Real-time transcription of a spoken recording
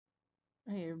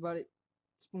Hey everybody,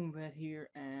 Spoonfed here,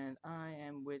 and I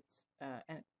am with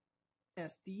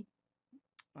ST,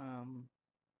 um,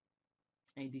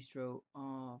 a distro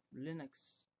of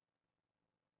Linux,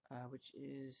 which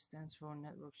stands for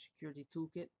Network Security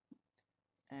Toolkit,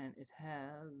 and it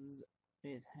has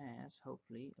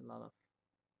hopefully a lot of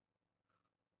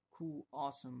cool,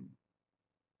 awesome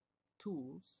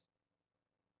tools.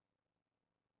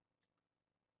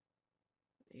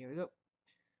 Here we go.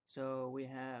 So we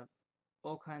have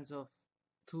all kinds of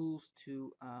tools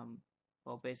to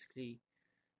well, basically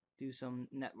do some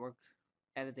network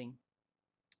editing.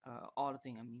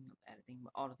 Auditing, I mean, not editing,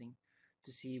 but auditing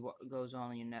to see what goes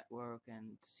on in your network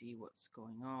and to see what's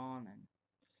going on and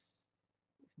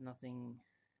if nothing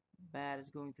bad is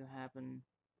going to happen.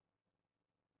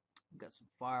 We've got some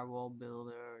firewall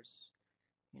builders,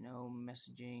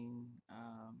 messaging,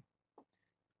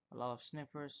 a lot of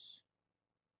sniffers.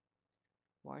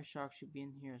 Wireshark should be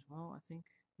in here as well, I think.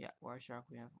 Yeah, Wireshark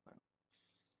we have.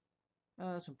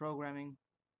 Some programming,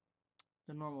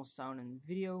 the normal sound and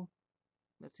video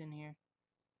that's in here,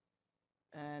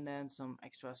 and then some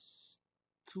extra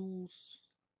tools,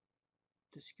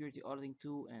 the security auditing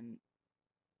tool and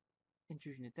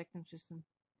intrusion detection system,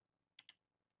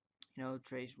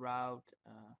 trace route,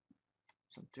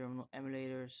 some terminal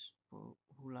emulators for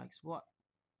who likes what.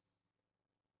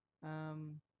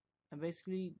 And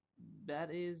basically that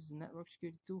is Network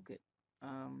Security Toolkit.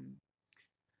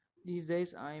 These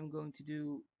days I am going to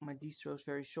do my distros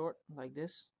very short like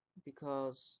this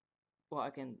because, well,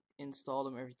 I can install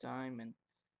them every time and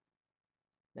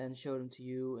then show them to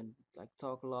you and like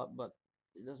talk a lot, but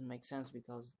it doesn't make sense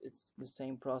because it's the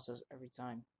same process every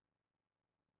time.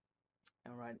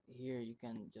 And right here you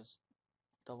can just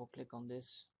double click on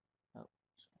this. Oh,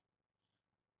 sorry.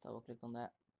 Double click on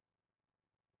that,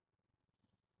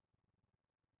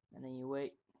 and then you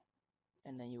wait,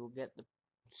 and then you will get the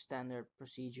standard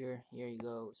procedure. Here you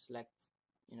go, select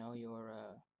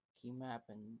your key map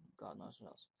and God knows what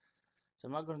else. So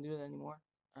I'm not going to do that anymore.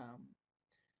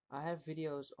 I have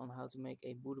videos on how to make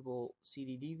a bootable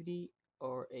CD DVD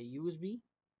or a USB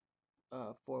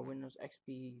for Windows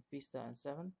XP, Vista and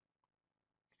 7.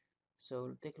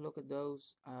 So take a look at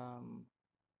those. How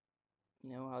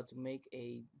to make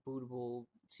a bootable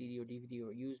CD or DVD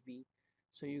or USB,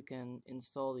 so you can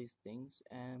install these things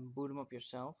and boot them up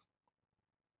yourself,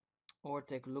 or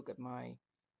take a look at my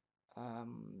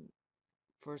um,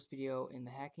 first video in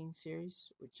the hacking series,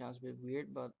 which sounds a bit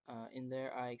weird, but in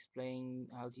there I explain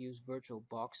how to use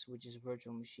VirtualBox, which is a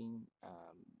virtual machine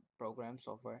program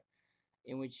software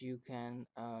in which you can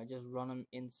just run them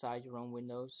inside your own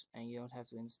Windows and you don't have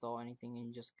to install anything and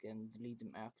you just can delete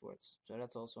them afterwards. So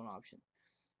that's also an option.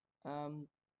 Um,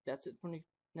 that's it for the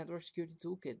Network Security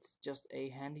Toolkit. Just a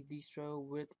handy distro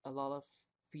with a lot of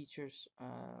features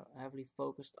heavily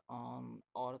focused on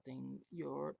auditing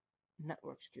your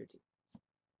network security.